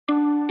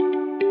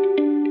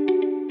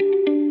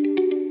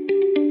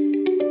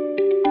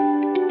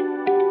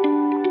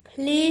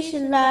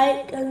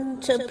like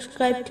and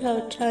subscribe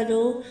to our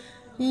channel.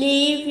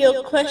 Leave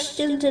your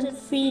questions and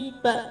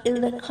feedback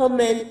in the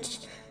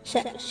comments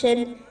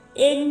section.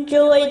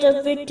 Enjoy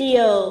the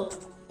video.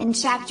 In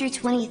chapter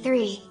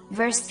 23,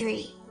 verse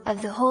 3,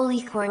 of the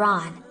Holy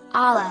Quran,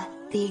 Allah,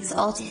 the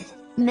Exalted,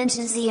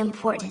 mentions the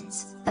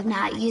importance of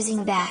not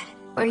using bad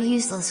or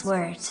useless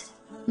words.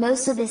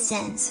 Most of the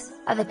sins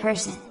of a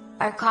person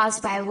are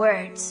caused by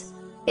words.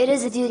 It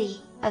is a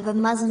duty of a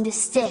Muslim to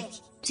stick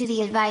to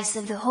the advice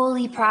of the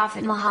Holy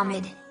Prophet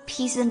Muhammad,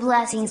 peace and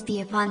blessings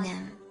be upon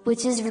him,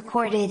 which is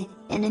recorded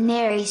in a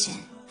narration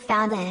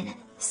found in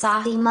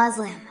Sahih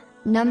Muslim,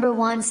 number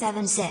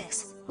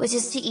 176, which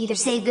is to either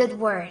say good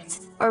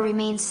words or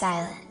remain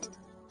silent.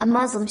 A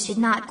Muslim should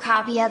not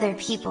copy other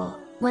people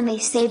when they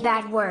say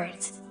bad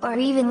words, or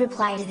even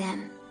reply to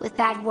them with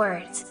bad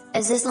words,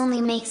 as this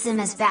only makes them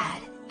as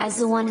bad as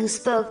the one who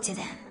spoke to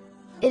them.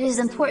 It is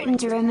important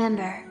to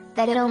remember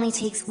that it only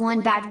takes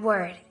one bad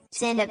word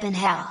to end up in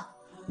hell.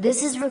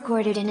 This is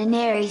recorded in a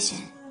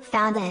narration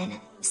found in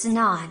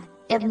Sunan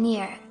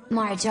Ibn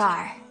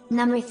Marjar,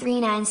 number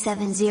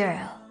 3970.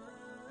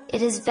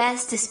 It is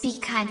best to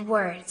speak kind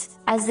words,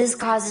 as this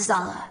causes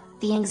Allah,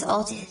 the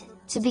Exalted,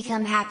 to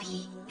become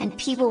happy, and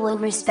people will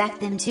respect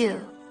them too.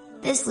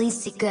 This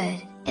leads to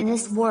good in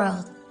this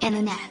world and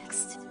the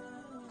next.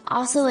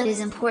 Also, it is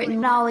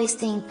important to always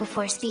think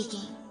before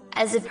speaking,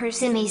 as a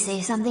person may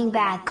say something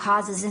bad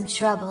causes him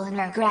trouble and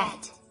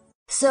regret.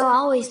 So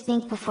always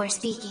think before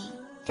speaking,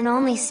 and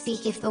only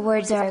speak if the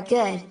words are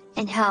good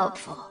and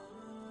helpful.